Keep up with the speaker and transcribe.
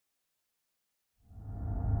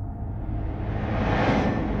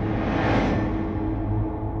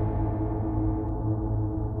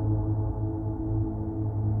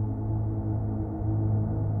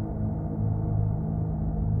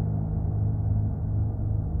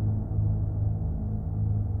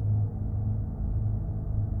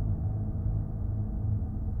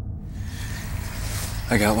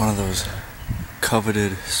I got one of those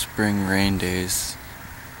coveted spring rain days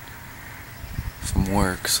from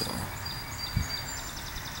work, so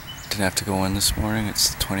didn't have to go in this morning.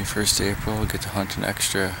 It's the 21st of April. I get to hunt an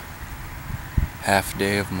extra half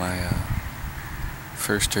day of my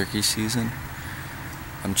first turkey season.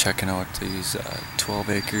 I'm checking out these 12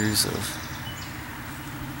 acres of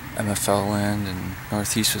MFL land in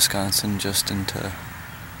northeast Wisconsin, just into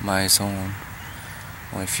my zone.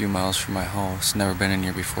 Only a few miles from my house. Never been in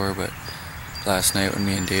here before, but last night when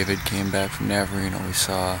me and David came back from Navarino, we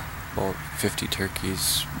saw about 50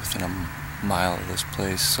 turkeys within a mile of this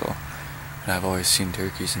place. So, and I've always seen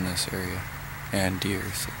turkeys in this area, and deer,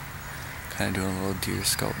 so kind of doing a little deer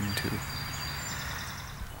scouting too.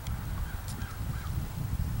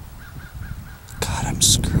 God, I'm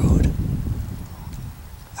screwed.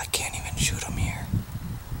 I can't even shoot them here.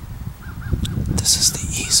 This is the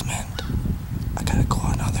easement. I gotta go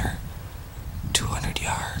another 200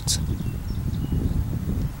 yards.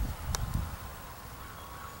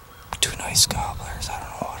 Two nice gobblers. I don't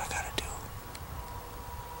know what I gotta do.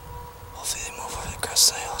 Hopefully they move over the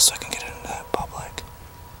crest of the hill so I can get into that public.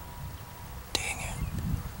 Dang it.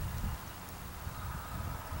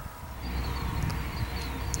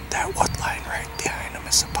 That wood line right behind them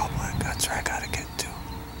is the public. That's where I gotta get to.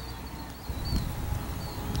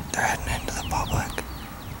 They're heading into the public.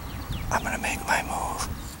 I'm gonna make my move.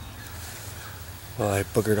 Well, I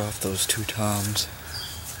boogered off those two toms.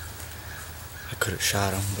 I could have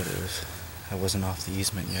shot them, but I wasn't off the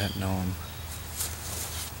easement yet. Now I'm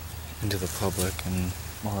into the public, and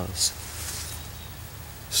while I was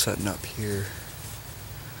setting up here,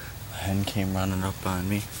 a hen came running up on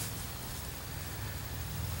me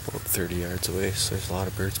about 30 yards away. So there's a lot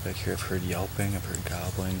of birds back here. I've heard yelping, I've heard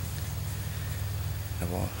gobbling.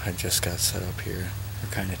 And well, I just got set up here. We're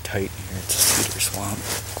kind of tight in here. It's a cedar swamp.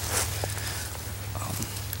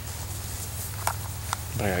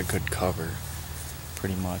 But I got good cover,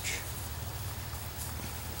 pretty much.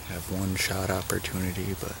 I have one shot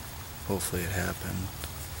opportunity, but hopefully it happened.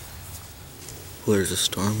 Well, there's a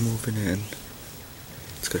storm moving in.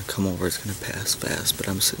 It's gonna come over, it's gonna pass fast, but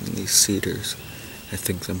I'm sitting in these cedars. I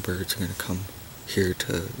think them birds are gonna come here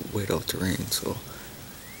to wait out the rain, so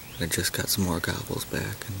I just got some more gobbles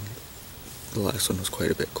back, and the last one was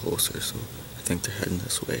quite a bit closer, so I think they're heading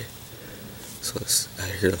this way. So I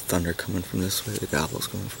hear the thunder coming from this way, the gobbles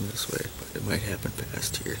coming from this way, but it might happen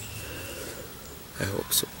fast here. I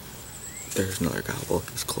hope so. There's another gobble.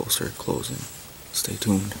 He's closer, closing. Stay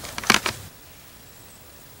tuned.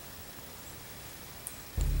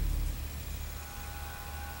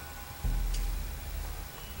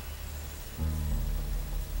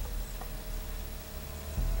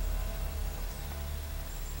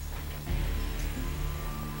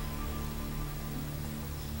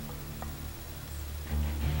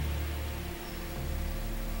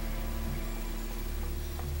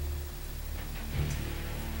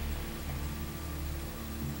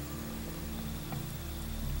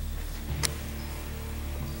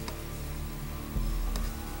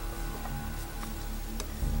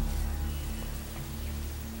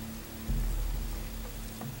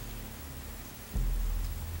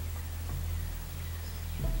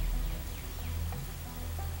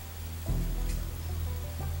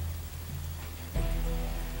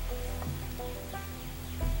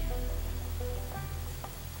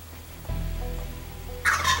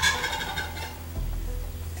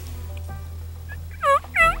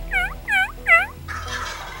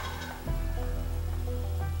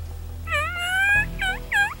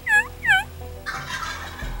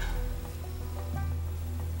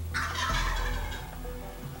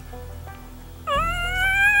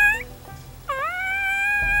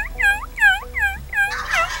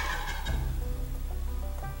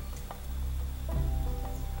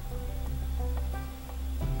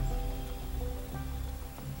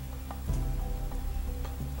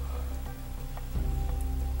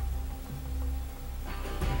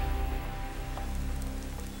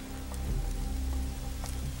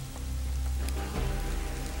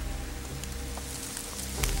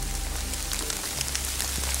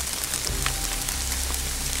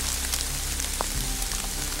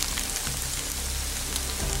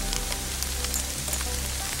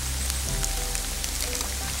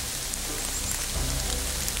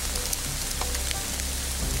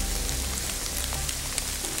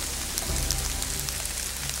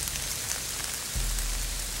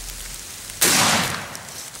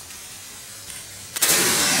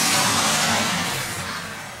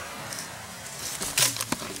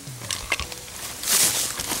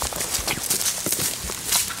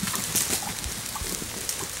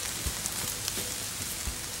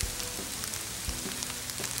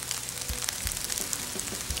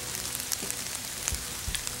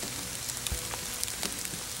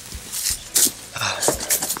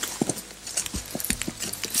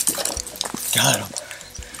 got him.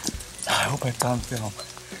 I hope it's on film.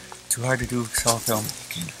 Too hard to do self-film.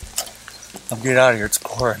 I'm getting out of here. It's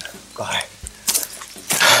pouring. Bye.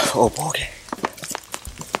 Oh, bogey.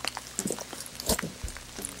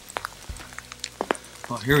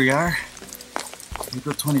 Well, here we are.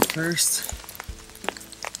 April 21st.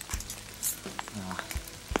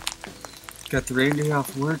 Got the rain day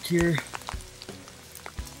off work here.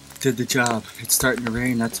 Did the job. It's starting to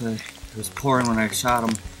rain. That's why it was pouring when I shot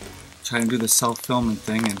him. Trying to do the self-filming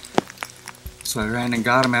thing, and so I ran and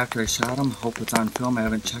got him after I shot him. Hope it's on film. I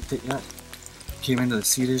haven't checked it yet. Came into the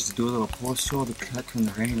Cedars to do a little post show to protect from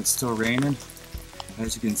the rain. It's still raining,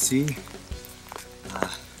 as you can see.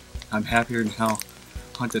 I'm happier now.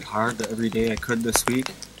 Hunted hard every day I could this week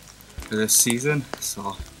for this season,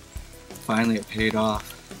 so finally it paid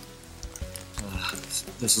off.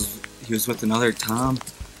 He was with another Tom.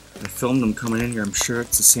 I filmed them coming in here. I'm sure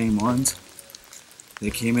it's the same ones. They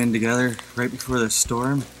came in together right before the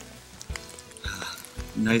storm.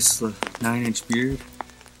 Nice 9-inch beard,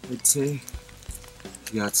 I'd say.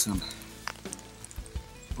 He got some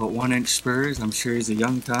about 1-inch spurs. I'm sure he's a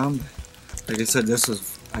young Tom. Like I said,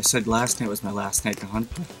 I said last night was my last night to hunt.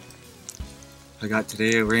 I got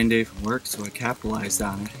today a rain day from work, so I capitalized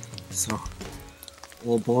on it. So,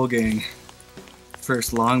 old bull gang,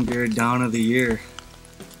 first long beard down of the year.